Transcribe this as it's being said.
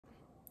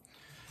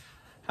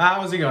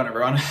How's it going,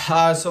 everyone?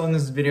 So in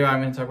this video,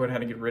 I'm going to talk about how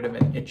to get rid of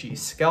an itchy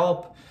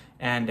scalp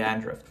and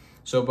dandruff.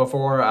 So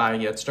before I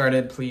get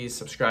started, please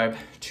subscribe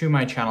to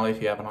my channel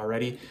if you haven't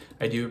already.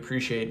 I do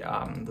appreciate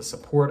the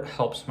support,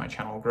 helps my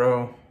channel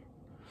grow.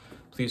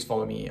 Please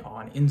follow me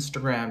on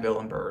Instagram,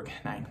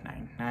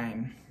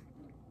 Villenberg999.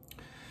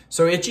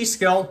 So itchy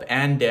scalp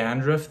and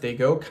dandruff, they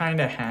go kind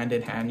of hand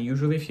in hand.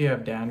 Usually if you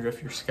have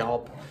dandruff, your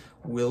scalp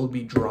will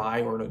be dry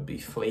or it'll be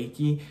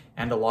flaky,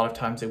 and a lot of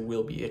times it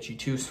will be itchy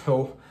too.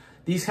 So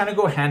these kind of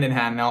go hand in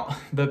hand. Now,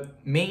 the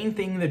main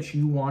thing that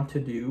you want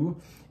to do,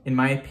 in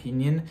my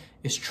opinion,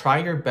 is try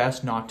your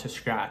best not to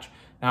scratch.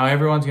 Now,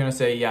 everyone's gonna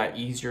say, yeah,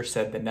 easier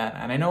said than done.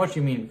 And I know what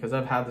you mean because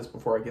I've had this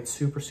before. I get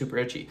super, super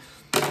itchy.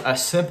 A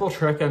simple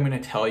trick I'm gonna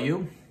tell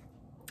you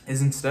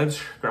is instead of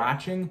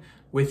scratching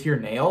with your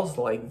nails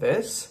like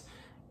this,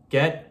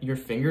 get your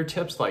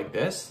fingertips like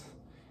this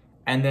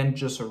and then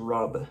just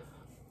rub.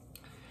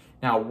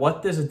 Now,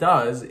 what this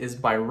does is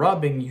by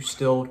rubbing, you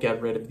still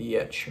get rid of the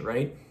itch,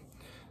 right?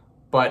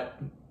 But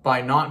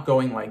by not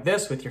going like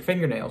this with your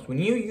fingernails, when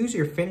you use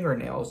your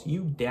fingernails,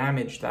 you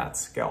damage that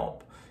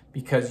scalp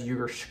because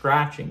your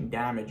scratching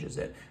damages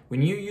it.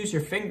 When you use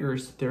your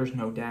fingers, there's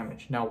no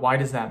damage. Now, why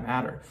does that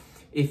matter?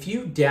 If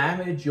you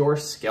damage your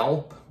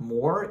scalp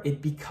more, it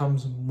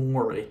becomes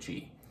more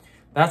itchy.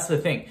 That's the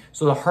thing.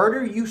 So the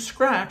harder you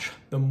scratch,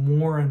 the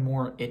more and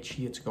more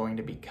itchy it's going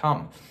to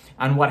become.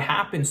 And what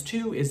happens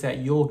too is that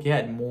you'll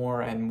get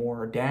more and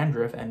more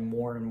dandruff and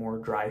more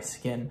dry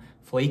skin,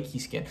 flaky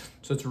skin.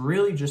 So it's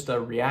really just a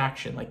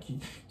reaction. Like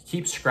you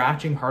keep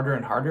scratching harder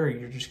and harder,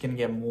 you're just gonna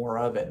get more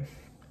of it.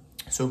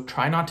 So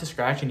try not to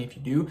scratch, and if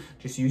you do,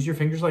 just use your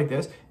fingers like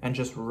this and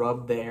just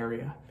rub the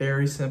area.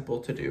 Very simple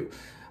to do.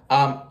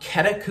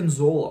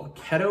 Ketoconazole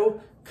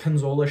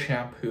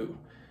shampoo.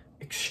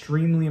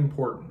 Extremely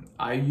important.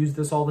 I use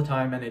this all the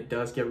time and it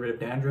does get rid of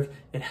dandruff.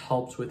 It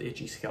helps with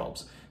itchy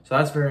scalps. So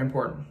that's very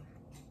important.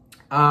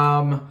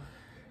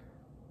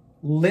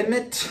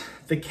 Limit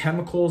the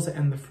chemicals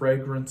and the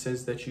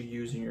fragrances that you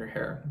use in your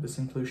hair. This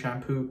includes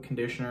shampoo,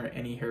 conditioner,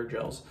 any hair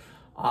gels.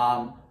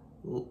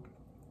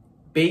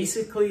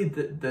 Basically,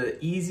 the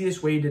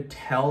easiest way to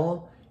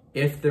tell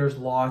if there's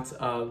lots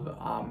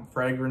of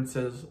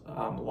fragrances,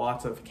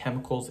 lots of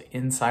chemicals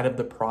inside of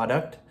the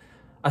product,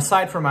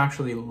 aside from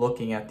actually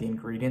looking at the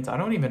ingredients. I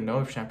don't even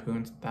know if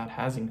shampoo that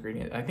has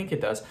ingredients. I think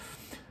it does.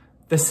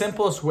 The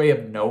simplest way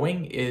of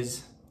knowing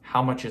is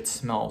how much it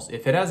smells.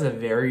 If it has a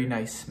very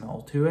nice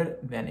smell to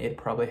it, then it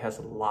probably has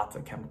lots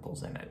of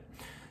chemicals in it.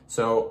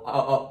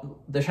 So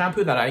the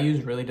shampoo that I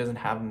use really doesn't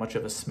have much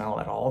of a smell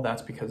at all.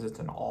 That's because it's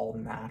an all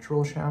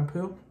natural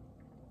shampoo.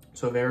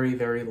 So very,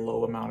 very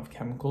low amount of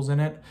chemicals in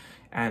it,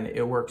 and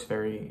it works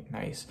very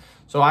nice.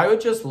 So I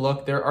would just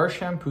look, there are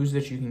shampoos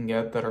that you can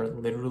get that are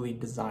literally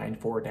designed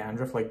for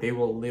dandruff. Like they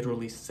will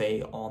literally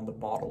say on the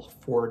bottle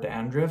for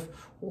dandruff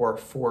or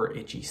for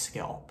itchy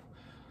scalp.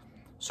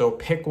 So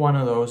pick one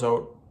of those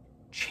out.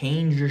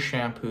 Change your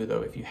shampoo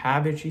though. If you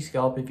have itchy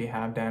scalp, if you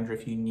have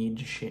dandruff, you need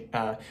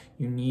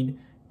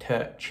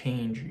to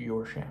change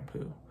your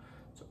shampoo.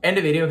 So end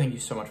of video. Thank you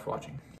so much for watching.